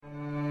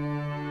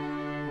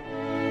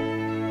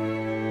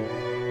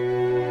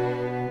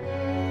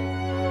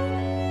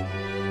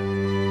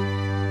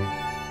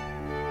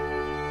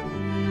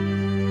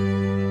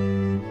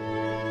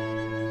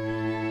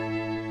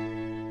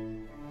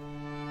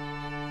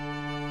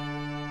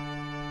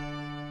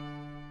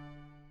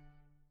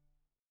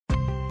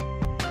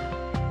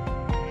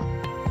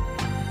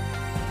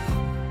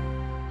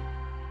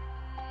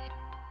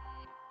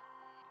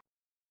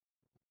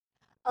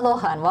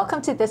Aloha and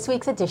welcome to this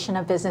week's edition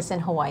of Business in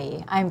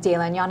Hawaii. I'm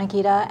Dailyn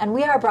Yanagida and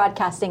we are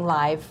broadcasting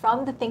live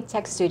from the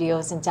ThinkTech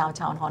studios in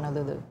downtown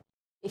Honolulu.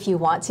 If you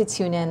want to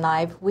tune in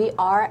live, we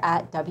are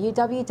at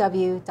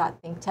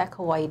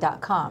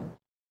www.thinktechhawaii.com.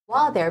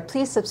 While there,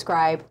 please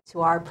subscribe to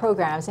our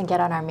programs and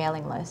get on our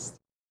mailing list.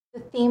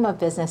 The theme of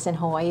Business in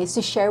Hawaii is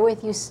to share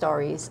with you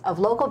stories of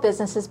local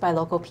businesses by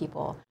local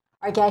people.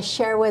 Our guests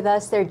share with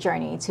us their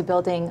journey to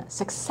building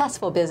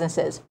successful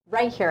businesses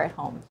right here at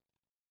home.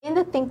 In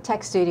the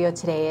ThinkTech studio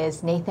today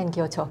is Nate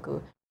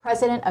Gyotoku,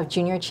 President of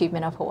Junior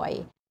Achievement of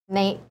Hawaii.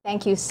 Nate,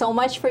 thank you so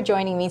much for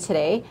joining me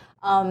today.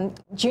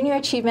 Junior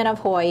Achievement of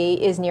Hawaii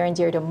is near and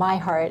dear to my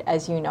heart,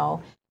 as you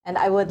know, and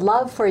I would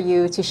love for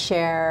you to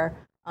share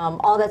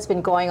all that's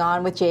been going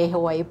on with JA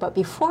Hawaii. But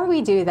before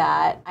we do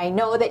that, I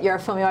know that you're a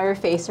familiar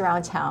face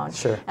around town.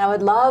 Sure. And I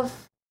would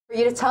love for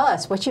you to tell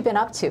us what you've been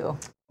up to.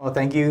 Well,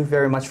 thank you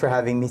very much for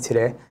having me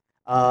today.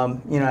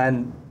 I'm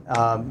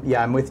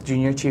with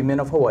Junior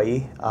Achievement of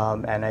Hawaii,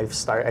 and I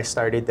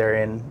started there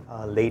in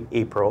late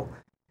April.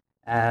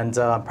 And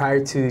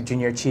prior to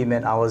Junior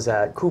Achievement, I was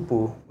at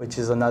Kupu, which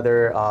is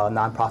another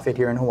nonprofit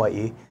here in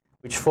Hawaii,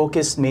 which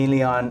focused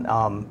mainly on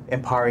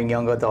empowering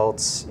young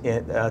adults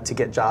to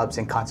get jobs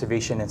in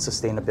conservation and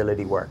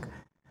sustainability work.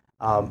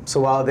 So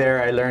while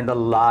there, I learned a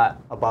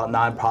lot about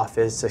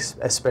nonprofits,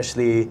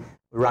 especially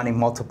running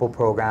multiple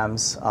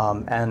programs,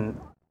 and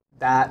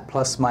that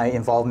plus my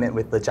involvement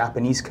with the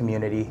Japanese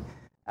community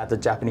at the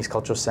Japanese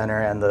Cultural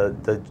Center and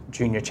the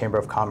Junior Chamber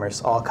of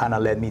Commerce all kind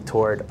of led me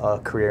toward a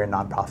career in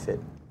nonprofit.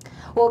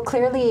 Well,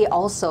 clearly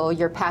also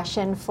your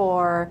passion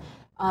for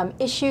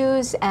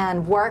issues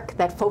and work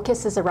that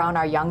focuses around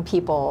our young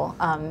people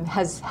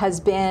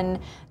has been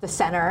the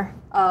center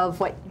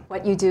of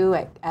what you do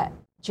at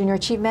Junior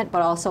Achievement,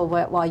 but also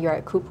while you're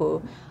at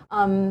Kupu.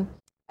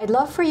 I'd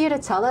love for you to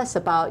tell us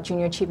about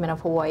Junior Achievement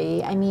of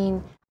Hawaii. I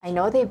mean, I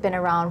know they've been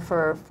around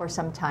for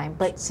some time,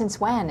 but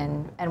since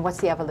when and what's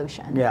the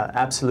evolution? Yeah,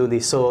 absolutely.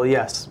 So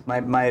yes,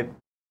 my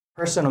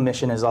personal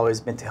mission has always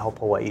been to help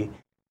Hawaii.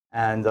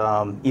 And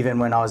even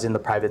when I was in the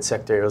private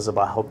sector, it was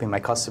about helping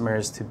my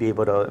customers to be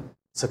able to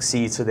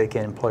succeed so they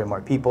can employ more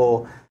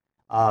people.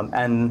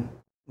 And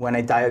when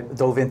I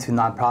dove into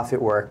nonprofit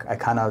work, I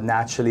kind of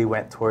naturally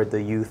went toward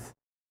the youth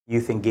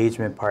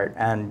engagement part.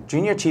 And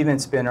Junior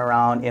Achievement's been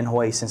around in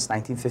Hawaii since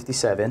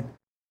 1957.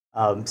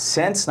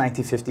 Since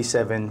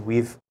 1957,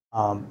 we've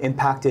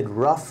impacted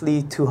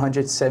roughly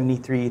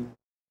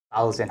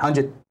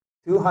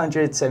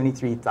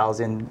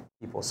 273,000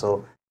 people.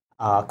 So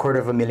a quarter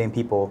of a million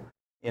people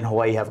in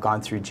Hawaii have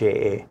gone through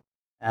JA.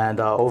 And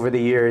over the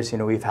years,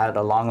 we've had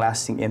a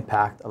long-lasting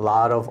impact. A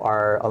lot of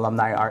our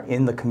alumni are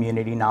in the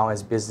community now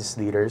as business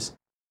leaders.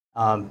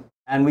 And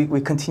we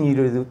continue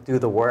to do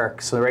the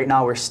work. So right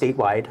now we're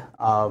statewide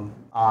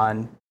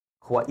on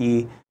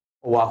Hawaii,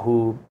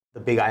 Oahu, the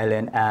Big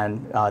Island,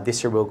 and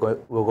this year we'll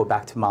go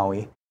back to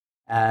Maui.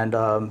 And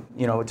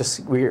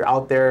we're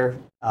out there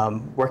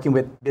working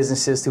with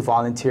businesses to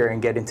volunteer and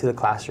get into the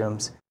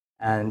classrooms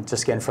and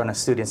just get in front of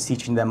students,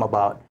 teaching them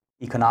about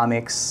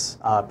economics,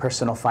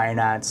 personal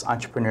finance,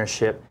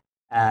 entrepreneurship,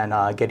 and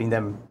getting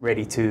them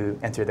ready to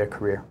enter their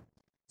career.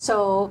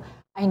 So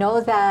I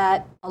know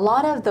that a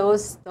lot of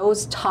those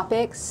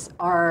topics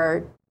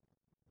are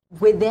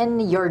within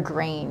your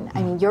grain.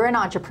 I mean, you're an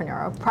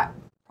entrepreneur.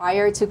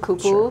 Prior to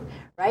Kupu, sure,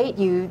 right?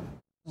 You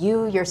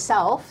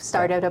yourself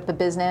started up a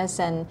business,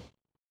 and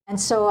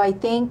so I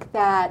think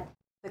that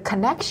the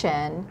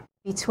connection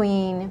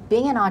between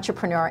being an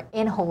entrepreneur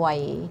in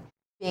Hawaii,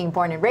 being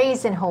born and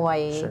raised in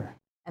Hawaii, sure,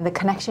 and the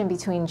connection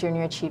between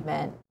Junior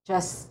Achievement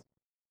just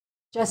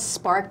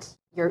sparked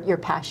your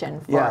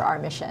passion for our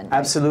mission. Right?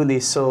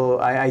 Absolutely. So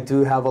I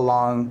do have a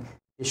long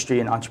history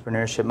in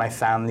entrepreneurship. My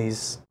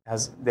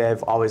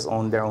they've always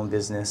owned their own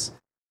business,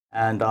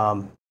 and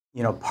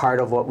part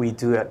of what we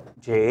do at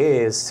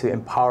JA is to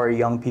empower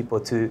young people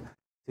to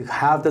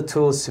have the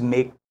tools to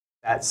make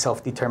that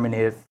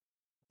self-determinative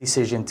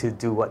decision to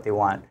do what they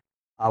want,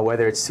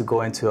 whether it's to go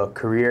into a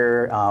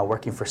career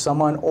working for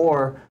someone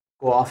or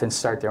go off and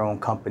start their own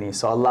company.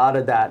 So a lot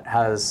of that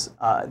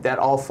that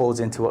all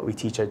folds into what we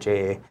teach at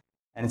JA.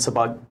 And it's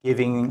about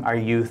giving our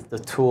youth the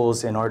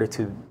tools in order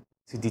to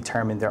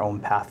determine their own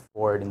path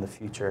forward in the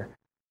future.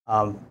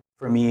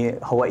 For me,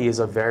 Hawaii is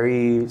a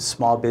very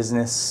small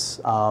business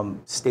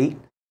state.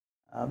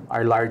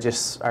 Our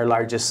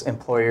largest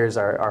employers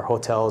are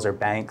hotels or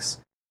banks.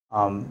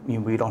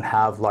 We don't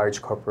have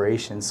large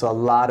corporations, so a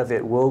lot of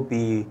it will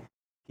be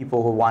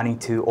people who are wanting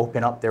to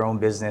open up their own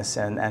business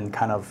and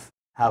kind of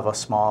have a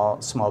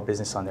small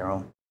business on their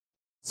own.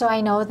 So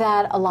I know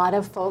that a lot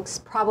of folks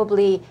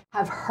probably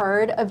have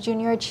heard of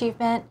Junior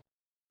Achievement,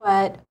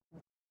 but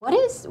what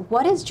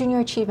does Junior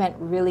Achievement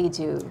really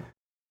do?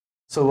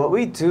 So what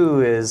we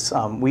do is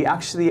we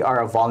actually are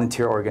a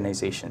volunteer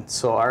organization.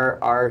 So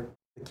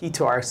the key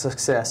to our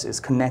success is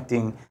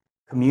connecting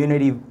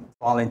community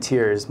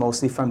volunteers,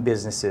 mostly from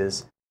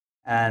businesses,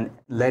 and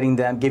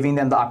giving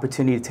them the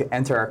opportunity to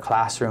enter our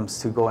classrooms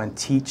to go and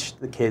teach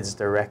the kids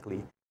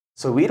directly.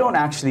 So we don't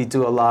actually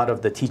do a lot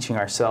of the teaching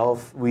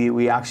ourselves.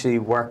 We actually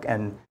work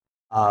and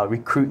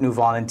recruit new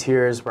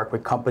volunteers, work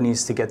with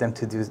companies to get them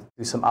to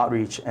do some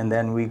outreach, and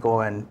then we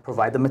go and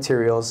provide the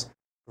materials,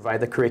 provide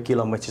the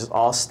curriculum, which is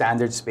all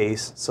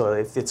standards-based, so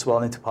it fits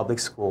well into public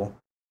school.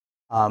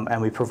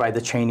 And we provide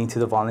the training to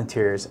the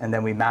volunteers, and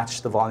then we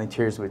match the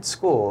volunteers with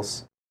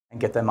schools and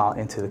get them out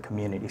into the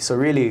community. So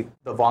really,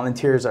 the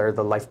volunteers are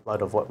the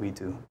lifeblood of what we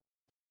do.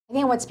 I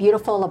think what's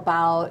beautiful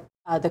about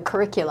the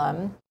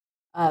curriculum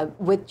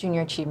with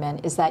Junior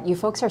Achievement is that you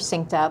folks are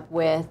synced up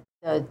with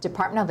the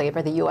Department of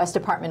Labor, the U.S.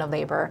 Department of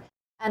Labor,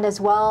 and as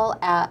well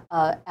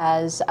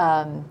as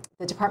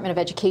the Department of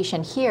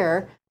Education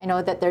here. I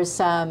know that there's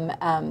some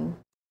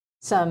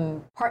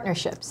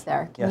partnerships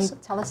there. Can you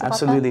tell us about that?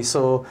 Absolutely.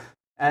 So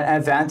an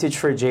advantage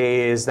for JA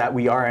is that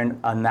we are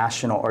a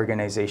national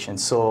organization.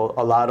 So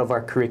a lot of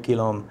our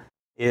curriculum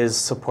is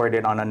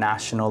supported on a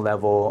national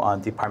level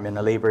on Department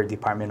of Labor,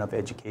 Department of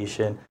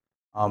Education.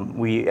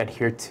 We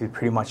adhere to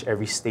pretty much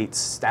every state's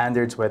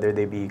standards, whether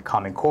they be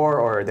Common Core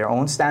or their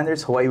own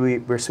standards. Hawaii,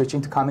 we're switching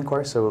to Common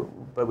Core,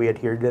 but we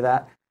adhere to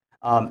that.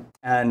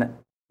 And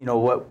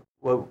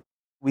what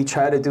we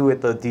try to do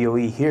with the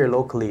DOE here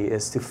locally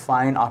is to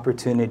find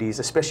opportunities,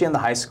 especially on the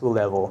high school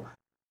level,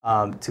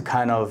 to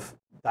kind of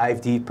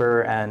dive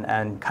deeper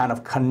and kind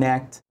of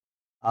connect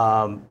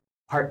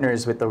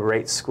partners with the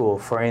right school.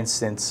 For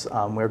instance,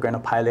 we're going to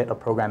pilot a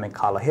program in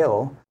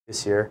Kalaheo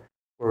this year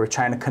where we're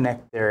trying to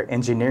connect their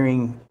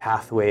engineering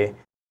pathway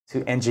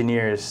to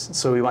engineers.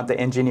 So we want the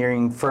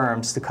engineering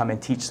firms to come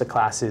and teach the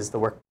classes, the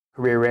work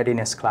career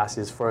readiness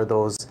classes for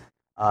those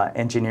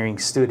engineering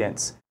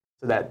students,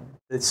 so that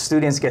the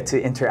students get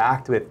to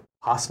interact with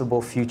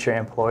possible future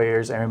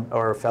employers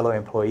or fellow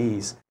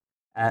employees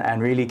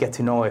and really get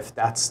to know if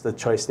that's the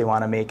choice they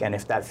want to make and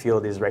if that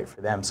field is right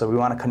for them. So we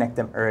want to connect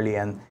them early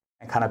and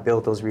kind of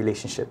build those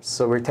relationships.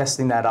 So we're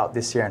testing that out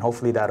this year, and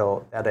hopefully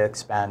that'll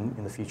expand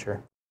in the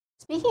future.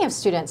 Speaking of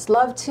students,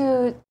 love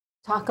to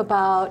talk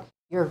about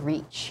your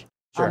reach.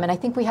 Sure. And I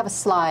think we have a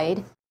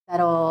slide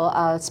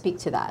that'll speak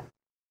to that.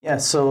 Yeah,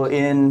 so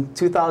in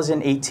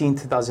 2018,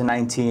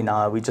 2019,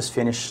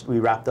 we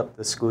wrapped up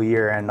the school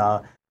year, and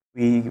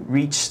we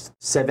reached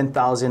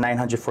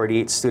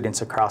 7,948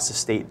 students across the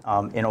state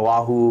in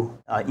Oahu,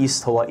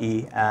 East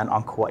Hawaii, and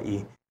on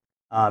Kauai.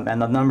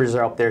 And the numbers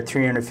are up there: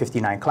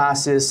 359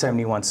 classes,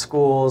 71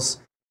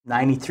 schools.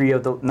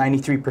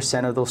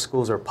 93% of those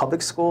schools are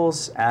public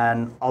schools,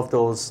 and of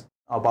those,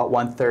 about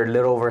one-third, a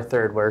little over a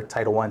third, were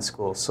Title I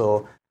schools.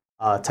 So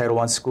Title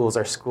I schools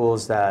are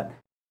schools that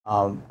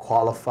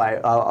qualify,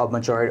 a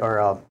majority or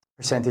a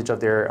percentage of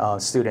their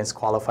students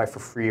qualify for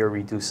free or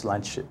reduced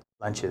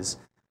lunches.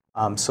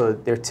 So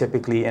they're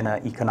typically in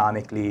an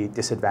economically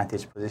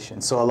disadvantaged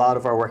position. So a lot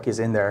of our work is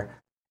in there,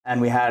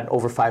 and we had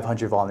over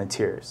 500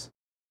 volunteers.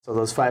 So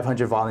those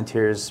 500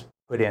 volunteers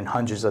put in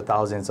hundreds of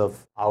thousands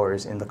of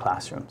hours in the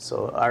classroom.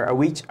 So our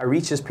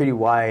reach is pretty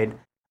wide,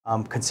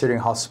 considering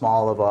how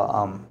small of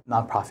a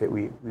nonprofit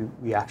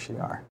we actually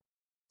are.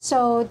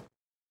 So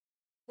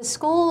the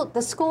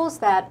schools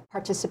that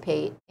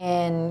participate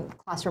in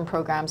classroom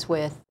programs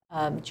with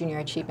Junior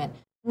Achievement,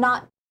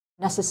 not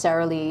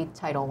necessarily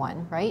Title I,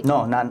 right?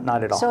 No,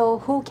 not at all. So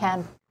who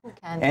can?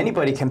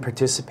 Anybody can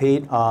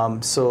participate.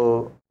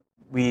 So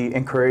we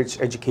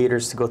encourage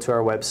educators to go to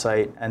our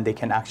website, and they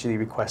can actually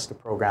request a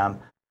program.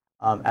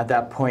 At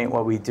that point,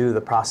 what we do,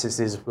 the process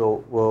is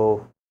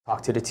we'll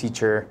talk to the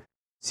teacher,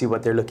 see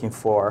what they're looking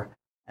for,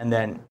 and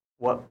then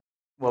what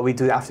we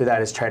do after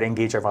that is try to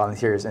engage our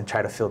volunteers and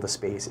try to fill the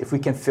space. If we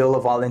can get a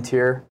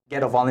volunteer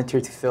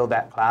to fill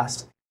that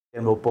class,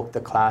 then we'll book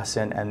the class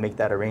and make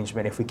that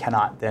arrangement. If we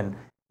cannot, then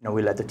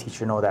we let the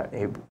teacher know that,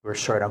 hey, we're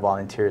short on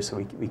volunteers, so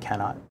we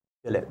cannot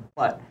fill it.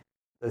 But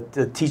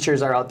the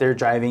teachers are out there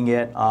driving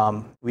it.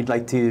 We'd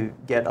like to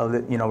get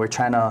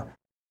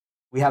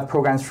we have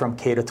programs from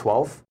K to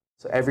 12.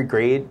 So every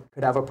grade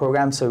could have a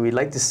program. So we'd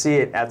like to see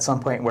it at some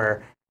point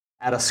where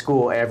at a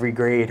school, every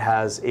grade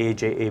has a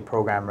JA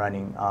program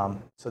running.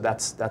 So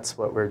that's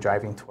what we're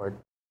driving toward.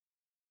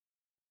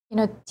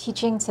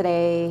 Teaching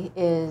today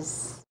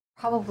is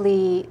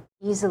probably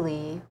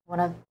easily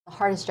one of the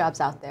hardest jobs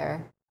out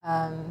there.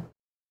 And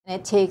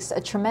it takes a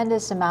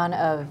tremendous amount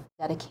of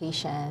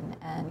dedication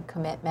and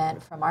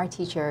commitment from our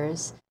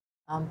teachers,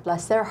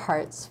 bless their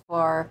hearts,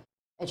 for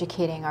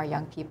educating our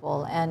young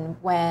people. And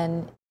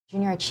when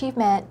Junior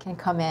Achievement can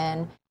come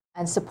in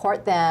and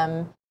support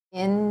them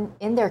in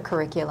their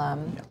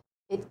curriculum,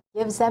 it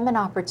gives them an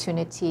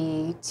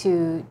opportunity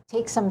to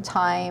take some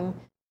time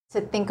to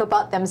think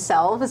about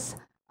themselves.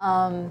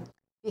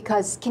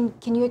 Because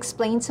can you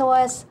explain to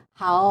us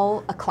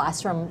how a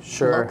classroom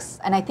looks?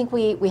 And I think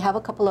we have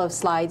a couple of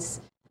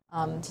slides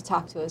to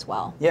talk to as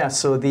well. Yeah,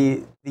 so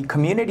the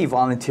community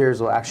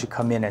volunteers will actually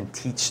come in and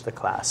teach the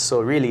class.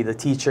 So really the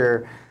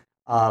teacher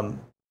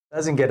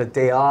doesn't get a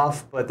day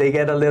off, but they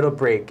get a little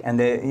break. And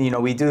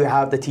we do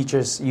have the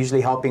teachers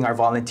usually helping our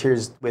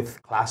volunteers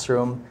with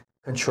classroom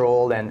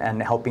control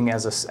and helping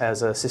as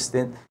an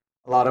assistant.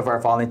 A lot of our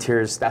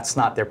volunteers, that's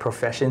not their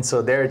profession,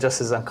 so they're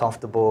just as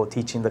uncomfortable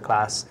teaching the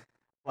class.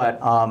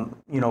 But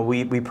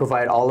we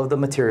provide all of the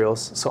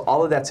materials, so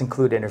all of that's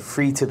included and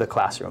free to the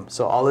classroom.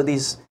 So all of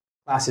these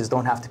classes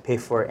don't have to pay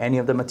for any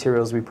of the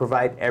materials. We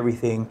provide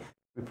everything.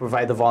 We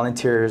provide the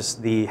volunteers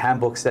the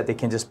handbooks that they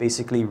can just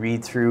basically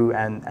read through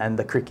and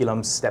the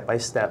curriculum step by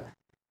step.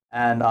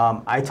 And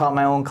I taught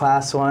my own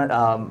class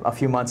a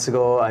few months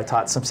ago. I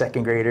taught some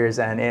second graders,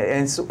 and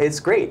it's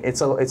great.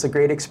 It's a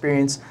great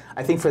experience.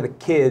 I think for the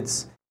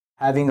kids,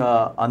 having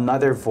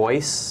another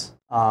voice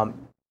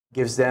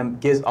gives them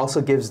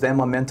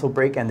a mental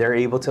break, and they're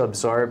able to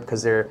absorb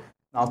because they're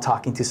now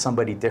talking to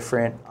somebody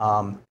different,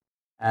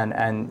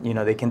 and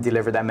they can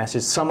deliver that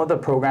message. Some of the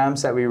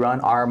programs that we run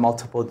are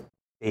multiple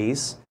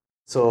days.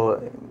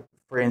 So,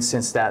 for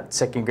instance, that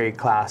second grade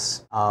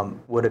class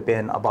would have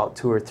been about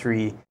 2 or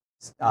 3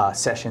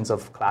 sessions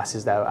of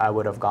classes that I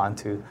would have gone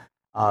to.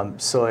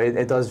 So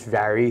it does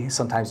vary.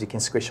 Sometimes you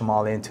can squish them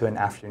all into an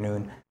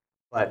afternoon,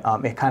 but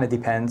it kind of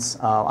depends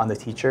on the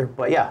teacher.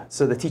 But yeah,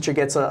 so the teacher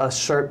gets a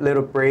short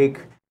little break.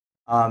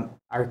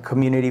 Our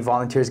community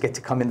volunteers get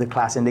to come into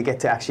class and they get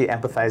to actually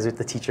empathize with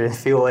the teacher and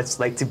feel what it's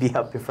like to be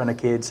up in front of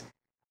kids.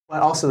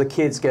 But also the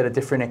kids get a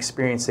different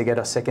experience. They get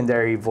a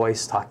secondary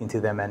voice talking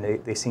to them,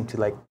 and they seem to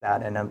like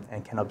that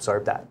and can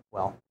absorb that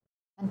well.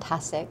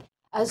 Fantastic.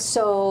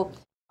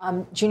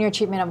 Junior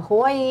Achievement of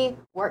Hawaii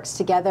works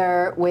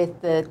together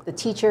with the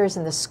teachers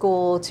in the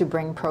school to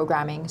bring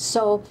programming.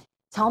 So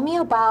tell me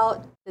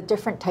about the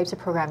different types of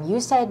program. You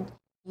said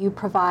you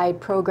provide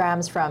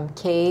programs from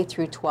K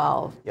through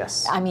 12.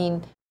 Yes. I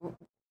mean,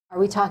 are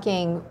we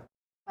talking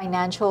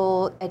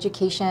financial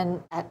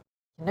education at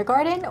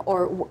kindergarten,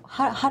 or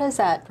how does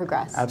that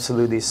progress?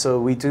 Absolutely. So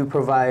we do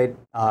provide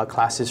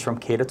classes from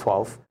K to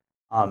 12.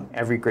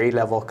 Every grade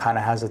level kind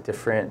of has a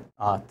different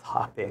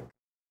topic.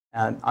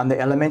 And on the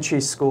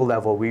elementary school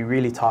level, we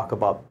really talk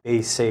about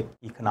basic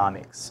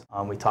economics.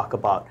 We talk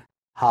about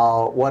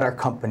what are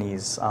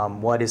companies,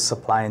 what is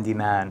supply and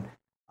demand,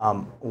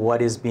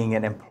 what is being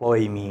an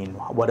employee mean,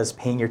 what does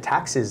paying your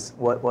taxes,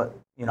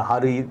 how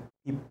do you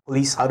keep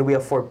police, how do we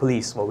afford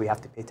police? Well, we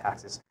have to pay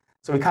taxes.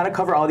 So we kind of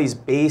cover all these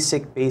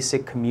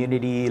basic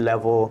community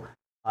level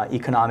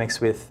economics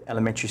with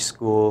elementary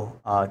school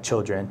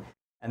children.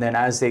 And then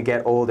as they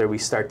get older, we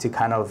start to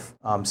kind of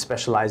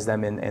specialize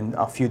them in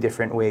a few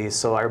different ways.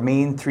 So our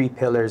main 3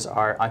 pillars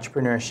are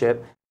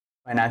entrepreneurship,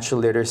 financial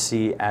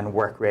literacy, and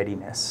work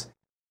readiness.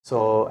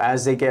 So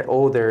as they get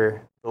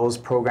older, those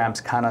programs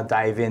kind of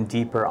dive in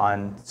deeper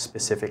on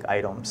specific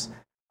items.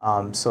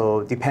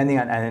 So depending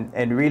on, and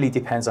it really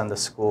depends on the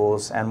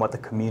schools and what the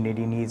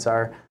community needs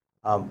are.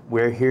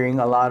 We're hearing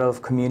a lot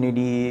of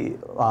community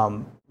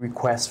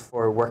requests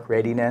for work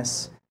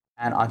readiness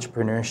and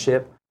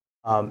entrepreneurship.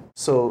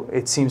 So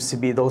those seems to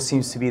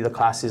be the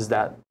classes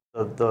that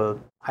the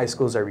high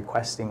schools are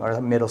requesting, or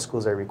the middle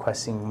schools are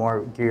requesting,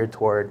 more geared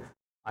toward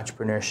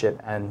entrepreneurship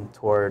and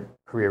toward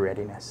career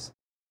readiness.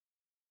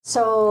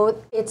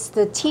 So it's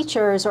the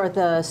teachers or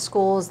the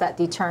schools that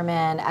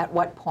determine at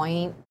what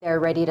point they're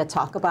ready to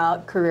talk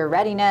about career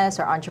readiness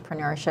or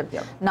entrepreneurship,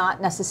 Yep.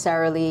 Not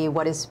necessarily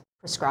what is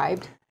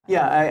prescribed.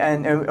 Yeah,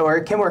 or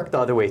it can work the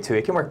other way too.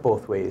 It can work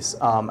both ways.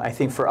 I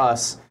think for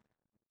us,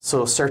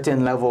 so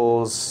certain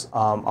levels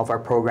of our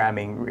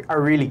programming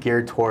are really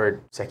geared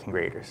toward second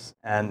graders.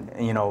 And,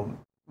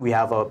 we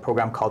have a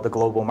program called the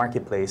Global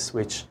Marketplace,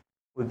 which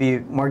would be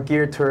more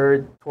geared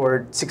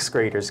toward sixth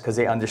graders because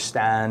they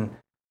understand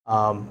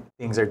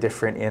things are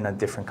different in a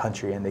different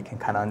country and they can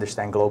kind of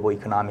understand global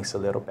economics a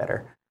little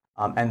better.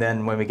 And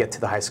then when we get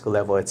to the high school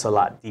level, it's a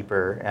lot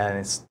deeper and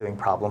it's doing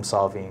problem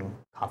solving,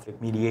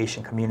 conflict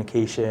mediation,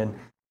 communication,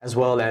 as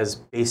well as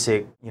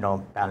basic,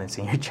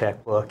 balancing your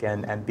checkbook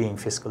and being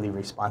fiscally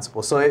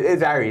responsible. So it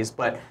varies,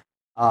 but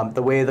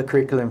the way the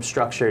curriculum is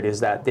structured is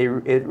that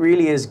it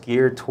really is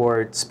geared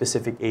toward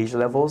specific age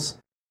levels.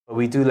 But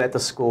we do let the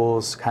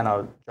schools kind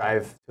of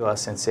drive to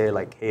us and say,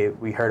 like, hey,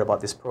 we heard about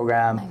this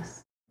program.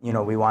 Nice.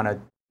 We want to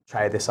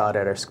try this out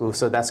at our school.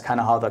 So that's kind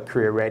of how the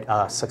Career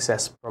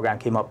Success program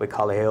came up with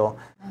Kalaheo.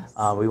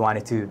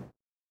 Nice.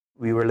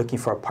 We were looking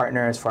for a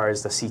partner as far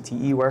as the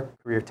CTE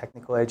work, Career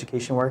Technical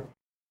Education work.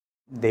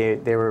 They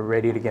were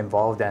ready to get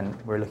involved, and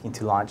we're looking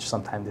to launch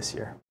sometime this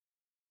year.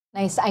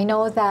 Nice. I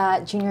know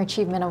that Junior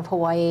Achievement of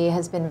Hawaii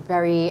has been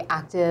very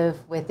active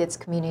with its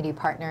community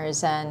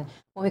partners, and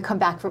when we come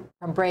back from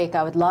break,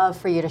 I would love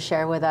for you to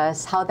share with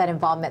us how that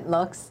involvement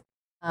looks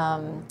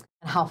and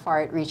how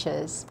far it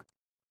reaches.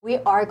 We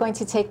are going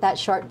to take that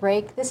short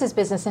break. This is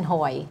Business in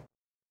Hawaii.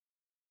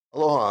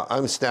 Aloha,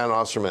 I'm Stan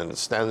Osserman,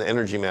 Stan the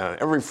Energy Man,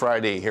 every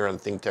Friday here on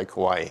Think Tech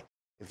Hawaii.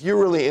 If you're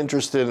really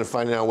interested in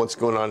finding out what's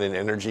going on in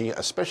energy,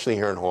 especially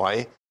here in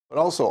Hawaii, but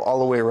also all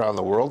the way around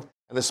the world,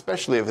 and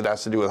especially if it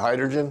has to do with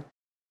hydrogen,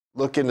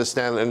 look into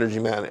Stan the Energy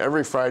Man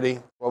every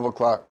Friday, 12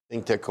 o'clock,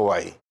 Think Tech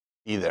Hawaii.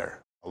 Be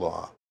there.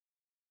 Aloha.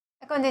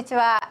 こんにち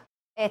は。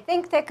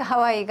Think Tech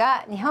Hawaii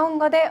が日本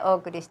語でお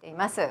送りしてい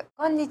ます。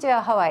こんにち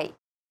はハワイ。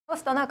ホ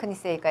ストの国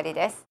末ゆかり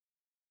です。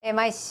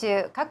毎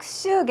週各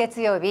週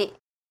月曜日、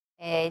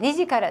2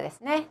時からで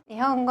すね、日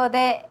本語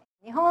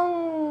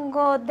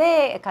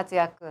で活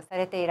躍さ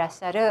れていらっ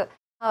しゃる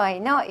ハワ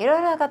イのいろ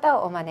いろな方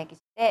をお招き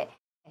して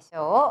ゲス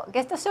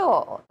トショー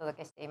をお届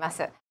けしています。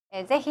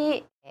ぜ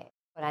ひ、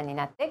ご覧に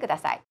なってくだ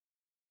さい。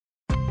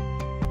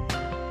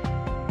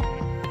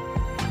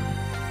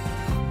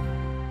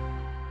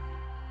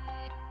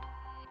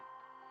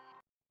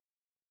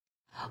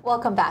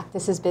Welcome back.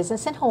 This is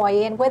Business in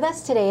Hawaii, and with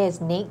us today is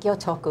Nate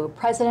Gyotoku,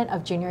 President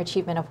of Junior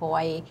Achievement of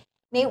Hawaii.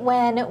 Nate,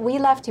 when we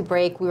left to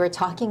break, we were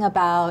talking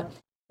about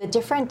the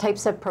different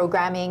types of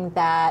programming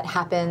that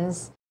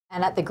happens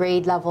and at the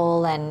grade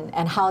level and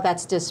how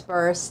that's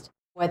dispersed,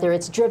 whether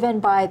it's driven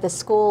by the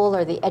school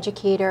or the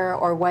educator,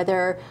 or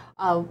whether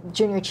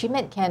Junior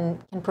Achievement can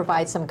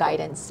provide some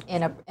guidance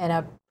in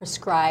a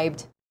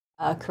prescribed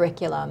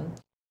curriculum.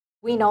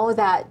 We know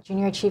that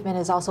Junior Achievement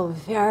is also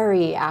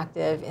very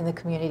active in the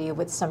community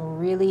with some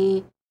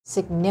really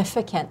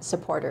significant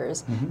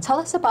supporters. Tell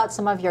us about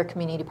some of your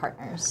community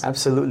partners.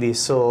 Absolutely.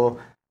 So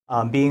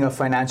being a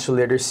financial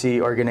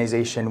literacy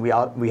organization,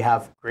 we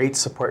have great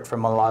support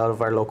from a lot of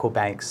our local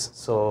banks.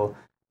 So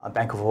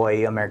Bank of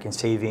Hawaii, American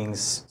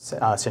Savings,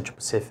 Central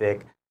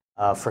Pacific,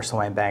 First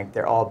Hawaiian Bank,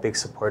 they're all big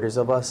supporters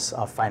of us.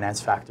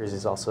 Finance Factors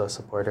is also a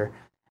supporter.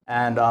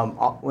 And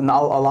now,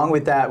 along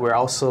with that, we're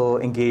also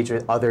engaged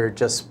with other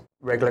just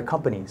regular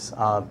companies,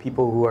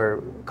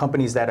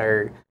 companies that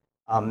are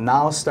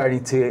now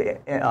starting to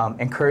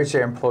encourage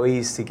their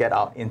employees to get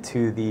out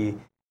into the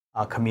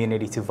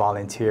community to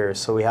volunteer.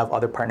 So we have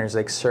other partners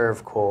like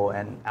ServCo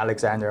and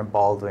Alexander and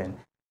Baldwin.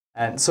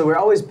 And so we're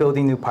always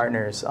building new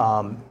partners.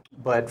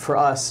 But for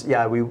us,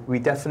 yeah, we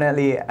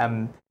definitely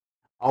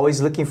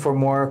always looking for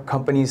more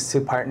companies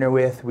to partner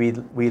with.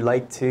 We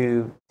like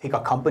to take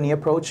a company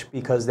approach,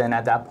 because then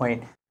at that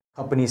point,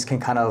 companies can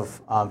kind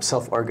of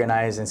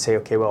self-organize and say,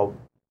 okay, well,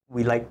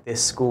 we like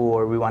this school,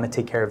 or we want to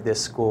take care of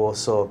this school.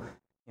 So,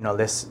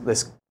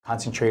 let's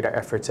concentrate our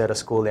efforts at a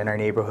school in our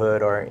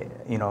neighborhood, or,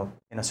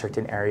 in a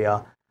certain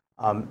area.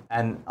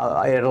 And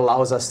it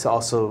allows us to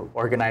also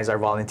organize our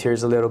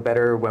volunteers a little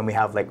better when we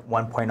have like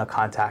one point of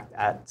contact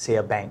at, say,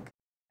 a bank.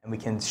 And we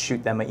can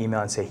shoot them an email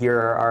and say, here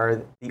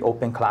are the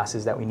open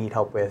classes that we need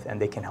help with, and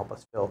they can help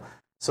us fill.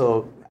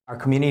 So our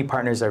community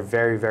partners are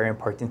very, very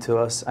important to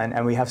us.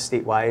 And we have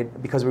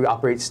statewide, because we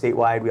operate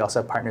statewide, we also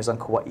have partners on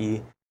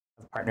Kauai,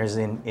 partners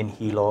in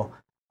Hilo,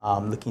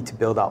 looking to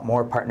build out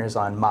more partners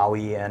on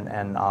Maui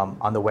and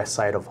on the west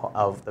side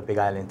of the Big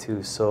Island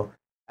too. So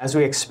as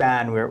we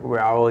expand, we're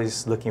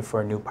always looking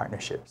for new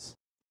partnerships.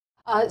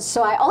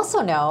 So I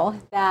also know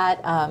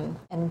that,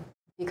 and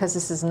because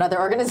this is another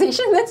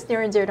organization that's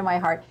near and dear to my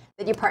heart,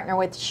 that you partner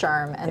with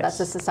SHRM, and that's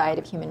the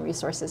Society of Human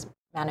Resources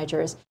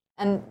Managers.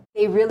 And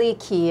they really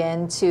key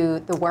into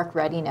the work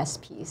readiness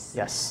piece.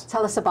 Yes.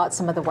 Tell us about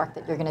some of the work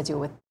that you're going to do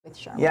with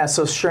SHRM. Yeah,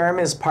 so SHRM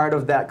is part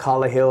of that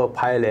Kalaheo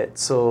pilot.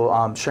 So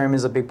SHRM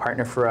is a big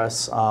partner for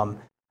us.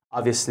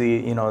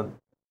 Obviously,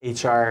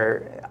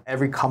 HR,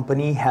 every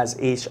company has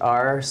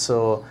HR.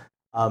 So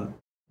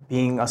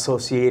being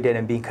associated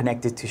and being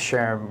connected to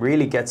SHRM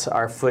really gets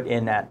our foot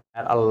in at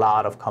a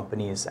lot of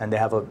companies, and they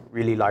have a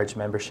really large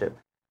membership.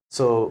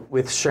 So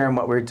with SHRM,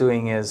 what we're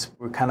doing is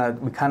we kind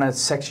of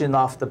sectioned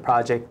off the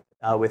project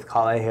with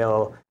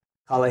Kalaheo.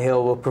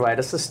 Kalaheo will provide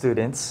us the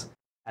students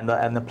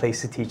and the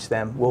place to teach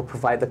them. We'll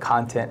provide the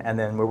content, and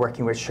then we're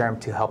working with SHRM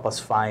to help us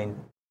find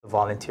the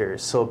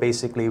volunteers. So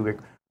basically, we're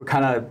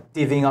kind of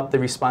divvying up the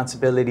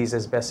responsibilities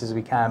as best as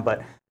we can.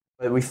 But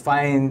we're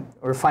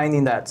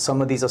finding that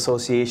some of these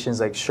associations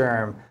like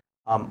SHRM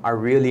are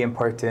really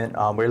important.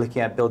 We're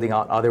looking at building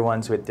out other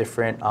ones with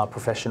different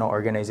professional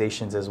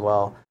organizations as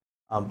well.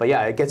 But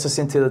yeah, it gets us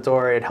into the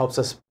door. It helps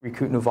us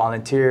recruit new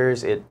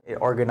volunteers. It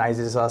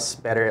organizes us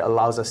better. It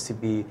allows us to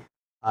be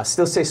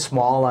still stay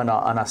small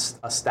on a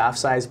staff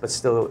size, but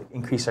still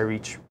increase our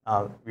reach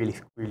really,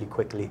 really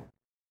quickly.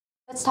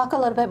 Let's talk a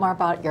little bit more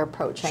about your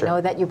approach. Sure. I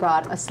know that you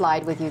brought a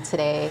slide with you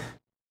today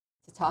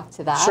to talk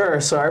to that.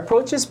 Sure. So our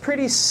approach is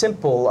pretty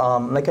simple.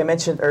 Like I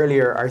mentioned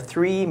earlier, our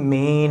three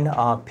main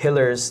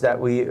pillars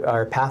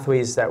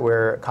pathways that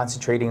we're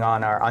concentrating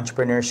on are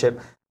entrepreneurship,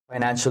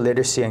 financial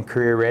literacy, and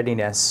career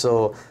readiness.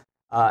 So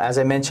as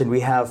I mentioned, we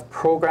have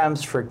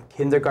programs for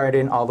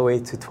kindergarten all the way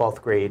to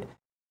 12th grade.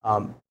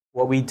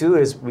 What we do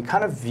is we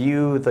kind of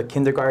view the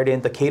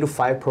kindergarten, the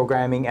K-5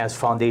 programming as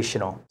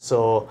foundational.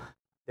 So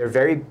they're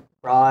very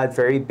broad,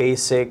 very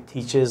basic,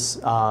 teaches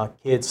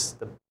kids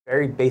the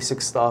very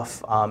basic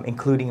stuff,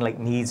 including like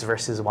needs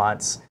versus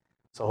wants.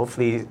 So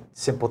hopefully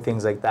simple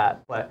things like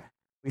that. But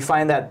we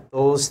find that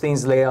those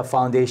things lay a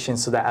foundation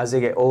so that as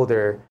they get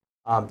older,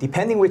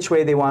 depending which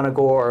way they want to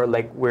go, or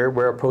like where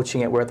we're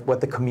approaching it,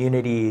 what the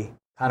community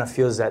kind of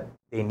feels that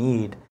they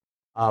need,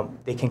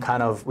 we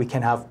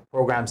can have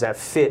programs that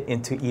fit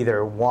into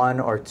either one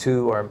or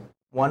two, or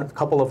a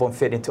couple of them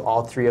fit into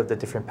all three of the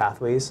different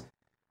pathways.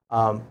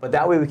 But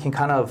that way we can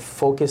kind of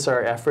focus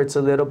our efforts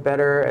a little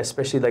better,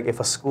 especially like if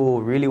a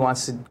school really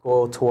wants to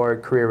go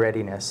toward career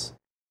readiness,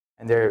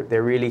 and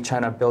they're really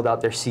trying to build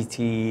out their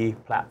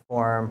CTE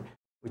platform,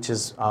 which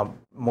is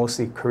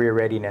mostly career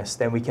readiness.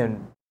 Then we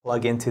can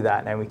plug into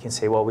that, and we can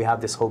say, well, we have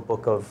this whole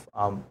book of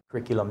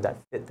curriculum that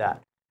fit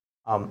that.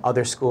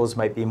 Other schools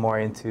might be more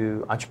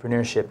into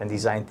entrepreneurship and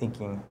design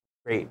thinking.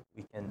 Great,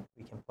 we can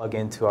plug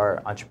into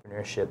our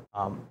entrepreneurship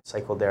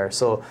cycle there.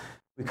 So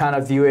we kind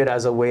of view it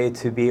as a way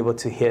to be able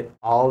to hit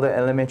all the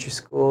elementary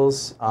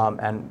schools,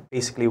 and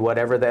basically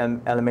whatever the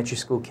elementary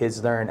school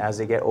kids learn as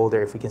they get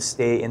older, if we can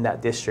stay in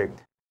that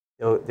district,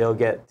 they'll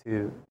get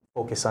to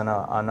focus on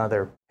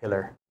another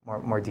pillar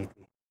more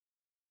deeply.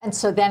 And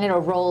so then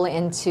it'll roll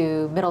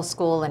into middle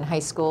school and high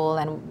school,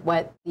 and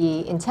what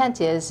the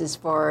intent is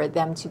for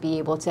them to be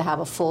able to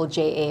have a full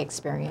JA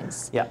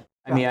experience. Yeah,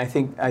 I mean, I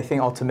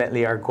think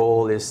ultimately our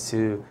goal is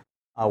to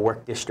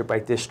work district by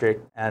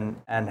district and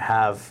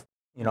have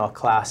a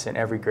class in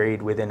every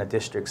grade within a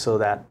district, so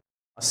that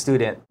a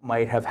student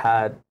might have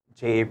had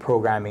JA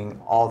programming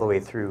all the way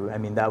through. I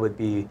mean, that would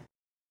be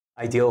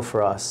ideal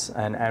for us,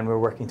 and we're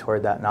working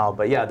toward that now.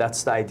 But yeah,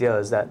 that's the idea,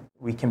 is that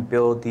we can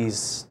build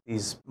these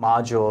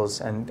modules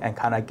and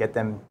kind of get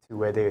them to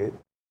where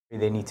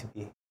they need to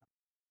be.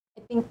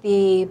 I think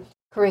the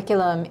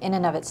curriculum in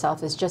and of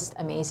itself is just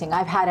amazing.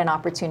 I've had an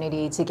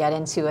opportunity to get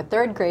into a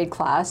third grade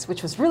class,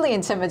 which was really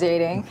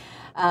intimidating,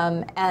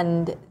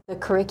 and the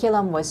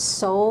curriculum was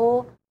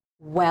so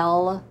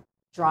well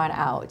drawn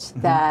out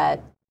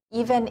that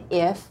even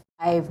if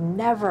I've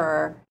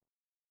never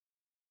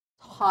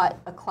taught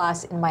a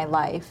class in my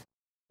life,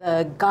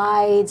 the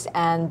guides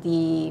and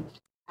the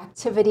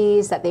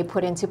activities that they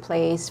put into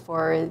place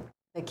for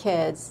the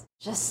kids,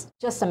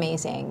 just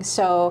amazing.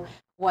 So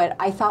what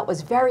I thought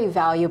was very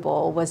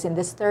valuable was in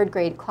this third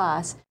grade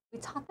class, we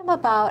taught them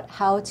about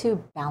how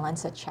to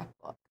balance a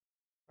checkbook,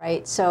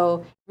 right?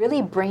 So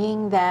really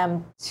bringing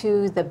them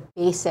to the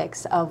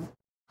basics of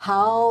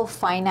how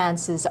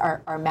finances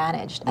are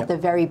managed at the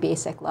very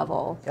basic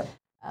level.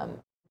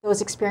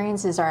 Those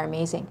experiences are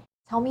amazing.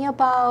 Tell me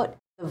about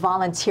the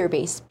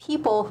volunteer-based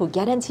people who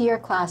get into your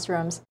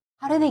classrooms.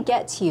 How do they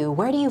get to you?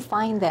 Where do you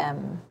find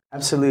them?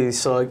 Absolutely.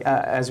 So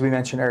as we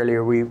mentioned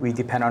earlier, we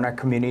depend on our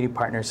community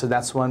partners. So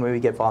that's one way we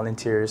get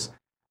volunteers.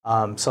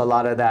 So a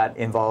lot of that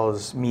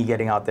involves me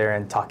getting out there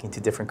and talking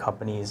to different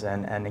companies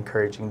and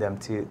encouraging them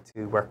to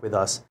work with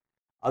us.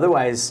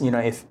 Otherwise,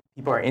 if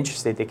people are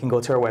interested, they can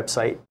go to our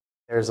website.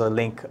 There's a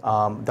link,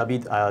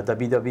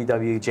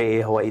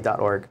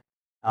 www.jahawaii.org.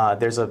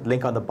 There's a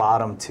link on the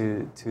bottom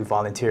to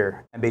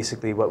volunteer. And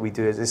basically what we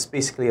do is it's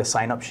basically a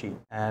sign-up sheet.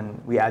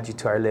 And we add you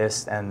to our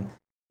list and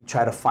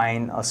try to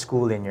find a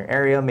school in your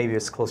area. Maybe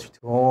it's closer to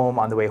home,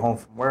 on the way home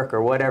from work,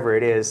 or whatever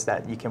it is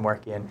that you can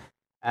work in.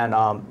 And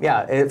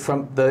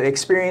from the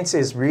experience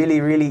is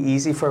really, really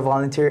easy for a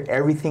volunteer.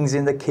 Everything's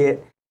in the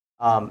kit.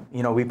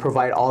 We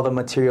provide all the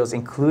materials,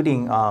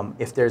 including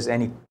if there's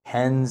any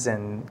pens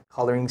and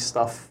coloring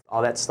stuff,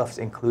 all that stuff's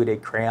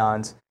included,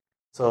 crayons.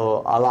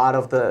 So a lot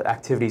of the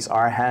activities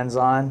are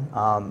hands-on,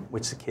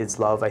 which the kids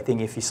love. I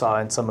think if you saw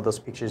in some of those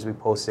pictures we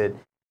posted,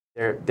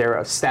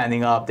 they're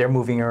standing up, they're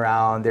moving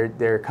around,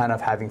 they're kind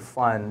of having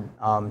fun.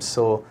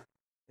 So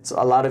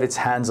a lot of it's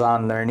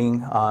hands-on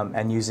learning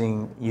and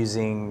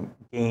using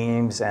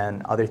games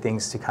and other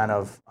things to kind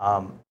of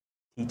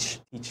teach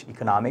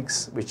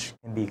economics, which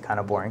can be kind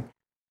of boring.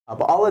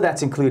 But all of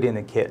that's included in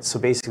the kit. So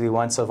basically,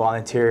 once a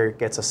volunteer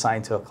gets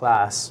assigned to a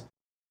class,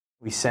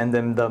 we send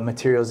them the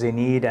materials they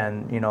need,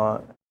 and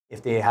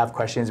if they have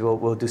questions,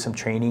 we'll do some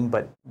training.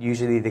 But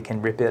usually they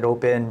can rip it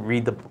open,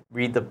 read the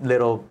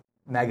little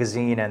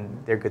magazine,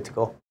 and they're good to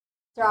go. Is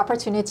there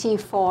opportunity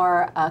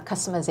for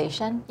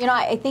customization?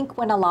 I think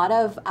when a lot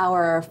of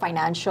our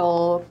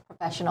financial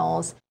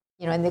professionals,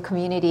 in the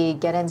community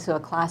get into a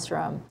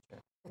classroom, the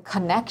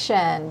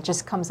connection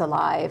just comes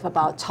alive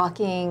about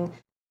talking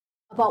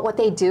about what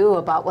they do,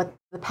 about what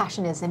the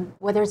passion is, and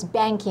whether it's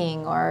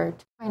banking or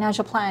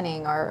financial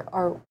planning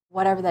or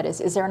whatever that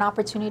is. Is there an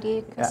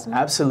opportunity? Yeah,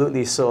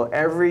 absolutely. So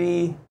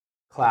every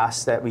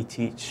class that we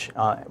teach,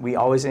 we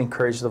always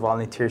encourage the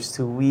volunteers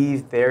to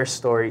weave their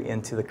story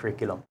into the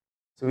curriculum.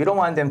 So we don't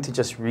want them to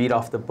just read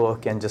off the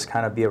book and just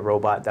kind of be a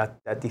robot.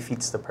 That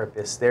defeats the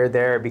purpose. They're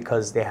there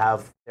because they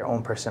have their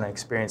own personal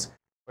experience,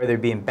 whether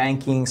it be in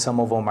banking, some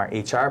of them are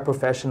HR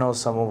professionals,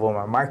 some of them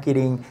are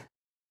marketing,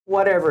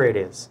 whatever it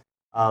is.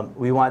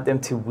 We want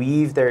them to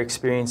weave their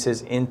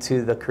experiences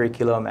into the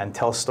curriculum and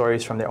tell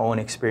stories from their own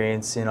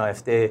experience.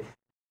 If they're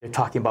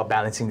talking about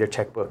balancing their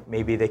checkbook,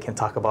 maybe they can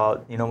talk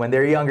about, when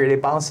they're younger, they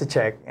balanced a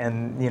check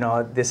and,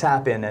 this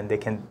happened, and they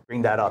can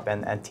bring that up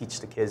and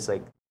teach the kids,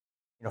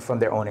 from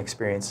their own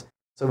experience.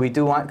 So we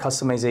do want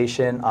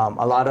customization.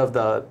 A lot of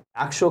the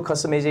actual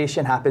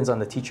customization happens on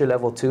the teacher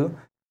level too.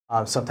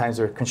 Sometimes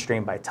we're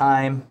constrained by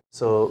time.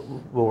 So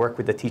we'll work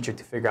with the teacher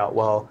to figure out,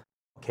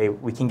 okay,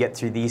 we can get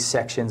through these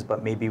sections,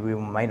 but maybe we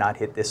might not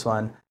hit this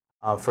one.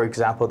 For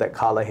example, that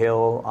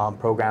Kalaheo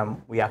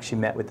program, we actually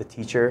met with the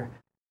teacher,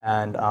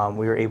 and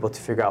we were able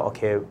to figure out,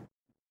 okay,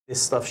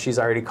 this stuff she's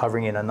already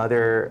covering in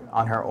another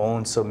on her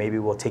own, so maybe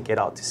we'll take it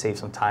out to save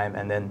some time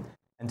and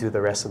do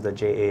the rest of the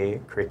JA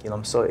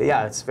curriculum. So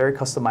yeah, it's very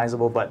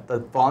customizable, but the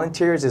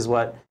volunteers is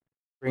what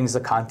brings the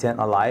content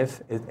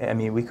alive.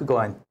 We could go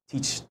and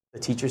teach the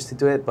teachers to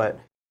do it, but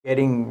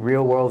getting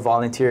real-world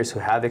volunteers who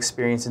have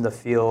experience in the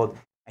field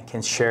and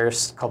can share a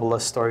couple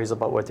of stories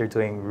about what they're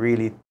doing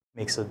really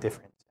makes a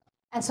difference.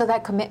 And so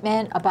that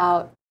commitment,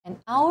 about an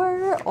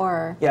hour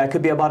or? Yeah, it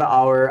could be about an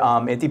hour.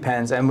 It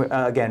depends. And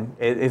again,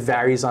 it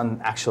varies on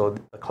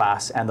the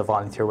class and the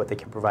volunteer, what they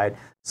can provide.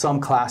 Some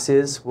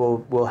classes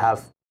will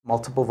have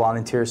multiple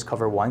volunteers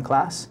cover one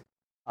class.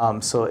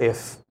 So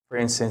if, for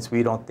instance,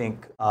 we don't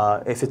think,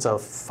 if it's a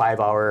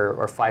 5-hour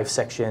or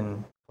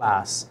 5-section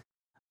class,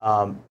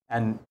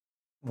 and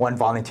one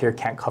volunteer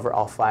can't cover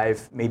all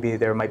 5, maybe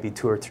there might be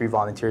 2 or 3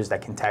 volunteers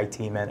that can tag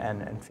team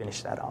and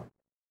finish that out.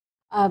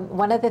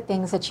 One of the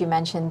things that you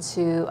mentioned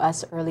to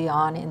us early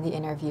on in the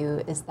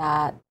interview is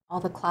that all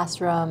the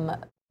classroom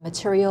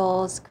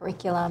materials,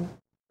 curriculum,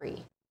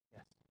 free.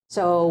 Yes.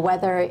 So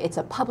whether it's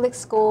a public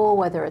school,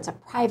 whether it's a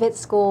private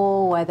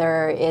school,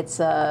 whether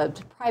it's a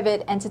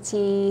private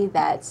entity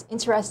that's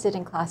interested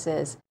in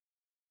classes,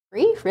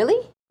 free,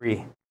 really?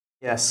 Free.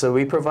 Yes, so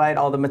we provide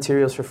all the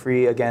materials for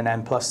free again,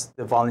 and plus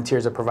the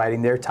volunteers are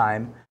providing their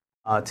time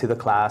to the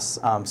class.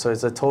 So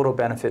it's a total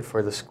benefit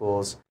for the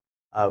schools.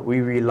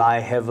 We rely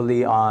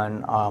heavily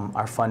on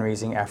our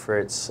fundraising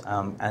efforts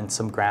and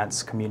some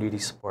grants, community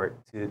support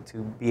to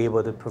be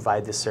able to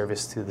provide this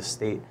service to the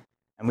state.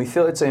 And we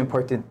feel it's an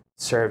important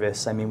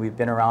service. I mean, we've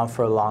been around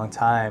for a long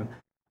time,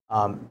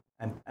 and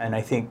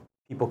I think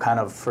people kind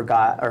of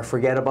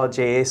forget about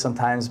JA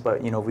sometimes,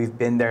 but you know, we've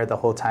been there the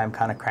whole time,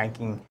 kind of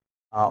cranking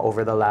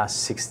over the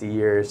last 60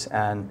 years.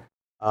 And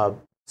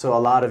so a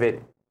lot of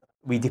it,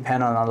 we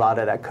depend on a lot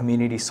of that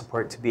community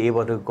support to be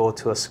able to go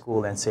to a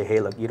school and say, hey,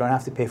 look, you don't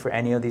have to pay for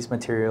any of these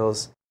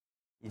materials.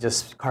 You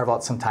just carve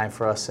out some time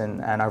for us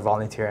and our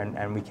volunteer,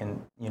 and we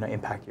can, you know,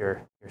 impact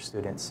your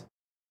students.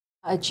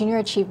 Junior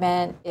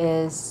achievement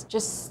is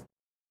just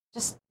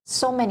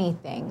so many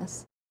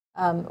things.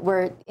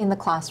 We're in the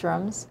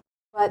classrooms,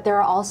 but there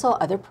are also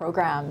other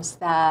programs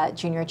that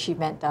Junior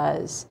Achievement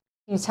does.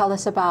 Can you tell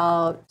us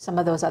about some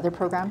of those other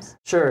programs?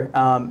 Sure.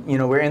 You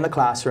know, we're in the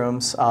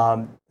classrooms.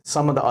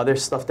 Some of the other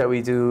stuff that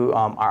we do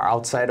are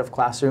outside of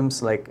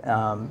classrooms. Like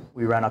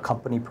we run a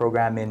company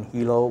program in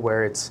Hilo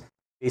where it's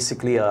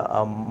basically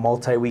a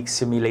multi-week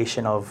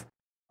simulation of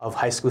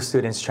high school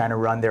students trying to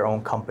run their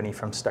own company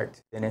from start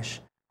to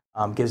finish.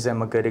 Gives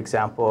them a good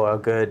example, a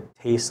good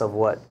taste of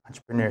what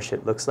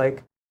entrepreneurship looks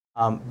like.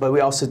 But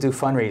we also do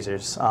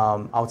fundraisers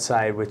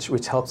outside,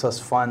 which helps us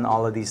fund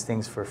all of these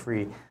things for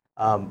free.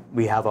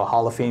 We have a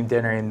Hall of Fame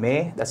dinner in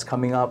May that's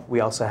coming up.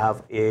 We also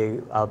have a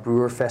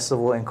brewer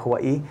festival in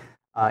Kauai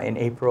in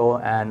April,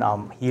 and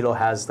Hilo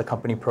has the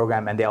company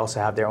program, and they also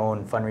have their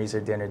own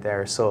fundraiser dinner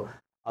there. So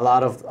a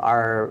lot of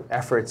our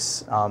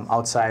efforts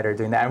outside are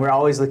doing that, and we're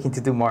always looking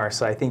to do more.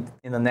 So I think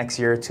in the next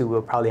year or two,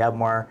 we'll probably have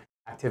more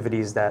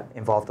activities that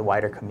involve the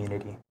wider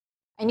community.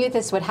 I knew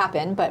this would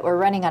happen, but we're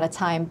running out of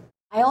time.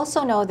 I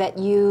also know that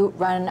you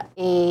run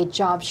a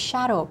job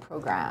shadow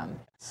program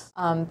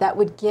that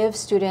would give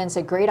students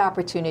a great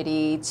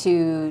opportunity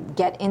to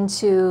get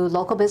into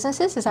local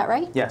businesses. Is that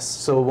right? Yes.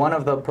 So one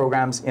of the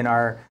programs in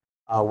our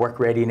work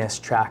readiness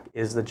track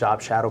is the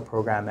job shadow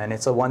program, and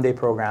it's a one-day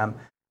program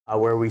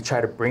where we try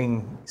to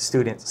bring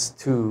students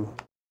to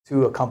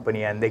a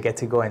company, and they get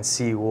to go and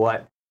see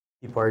what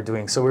people are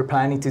doing. So we're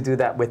planning to do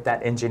that with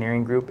that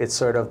engineering group. It's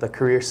sort of the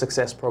career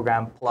success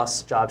program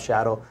plus job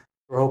shadow.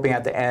 We're hoping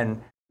at the end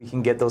we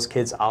can get those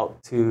kids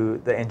out to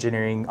the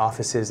engineering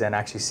offices and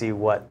actually see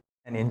what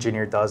an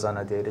engineer does on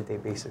a day-to-day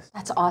basis.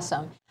 That's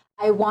awesome.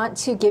 I want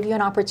to give you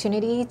an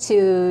opportunity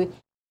to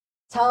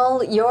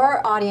tell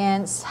your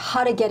audience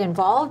how to get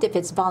involved, if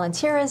it's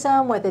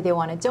volunteerism, whether they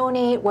want to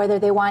donate, whether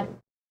they want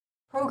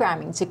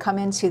programming to come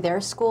into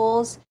their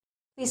schools.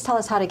 Please tell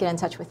us how to get in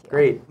touch with you.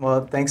 Great.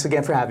 Well, thanks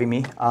again for having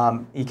me.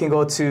 You can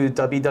go to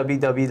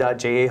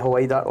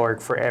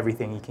www.jahawaii.org for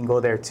everything. You can go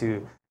there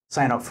to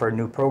sign up for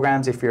new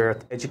programs. If you're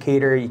an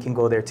educator, you can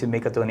go there to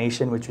make a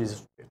donation, which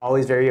is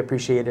always very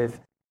appreciative.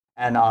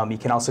 And you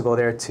can also go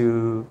there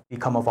to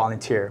become a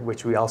volunteer,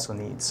 which we also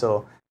need.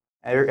 So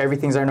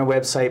everything's on our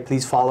website.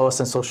 Please follow us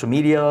on social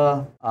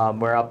media.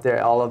 We're up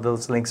there. All of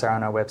those links are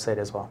on our website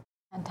as well.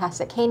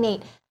 Fantastic. Hey,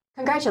 Nate,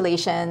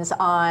 congratulations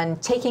on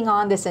taking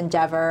on this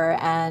endeavor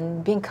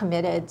and being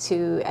committed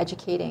to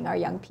educating our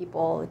young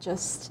people.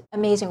 Just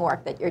amazing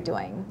work that you're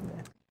doing.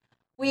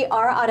 We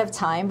are out of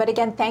time, but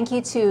again, thank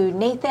you to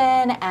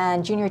Nathan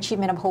and Junior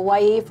Achievement of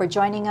Hawaii for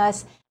joining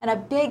us, and a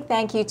big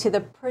thank you to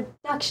the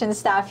production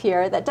staff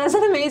here that does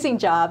an amazing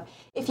job.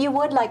 If you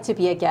would like to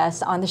be a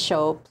guest on the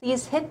show,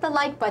 please hit the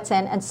like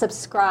button and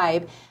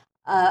subscribe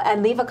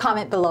and leave a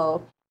comment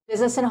below.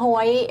 Business in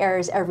Hawaii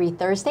airs every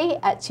Thursday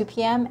at 2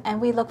 p.m., and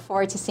we look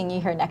forward to seeing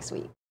you here next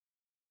week.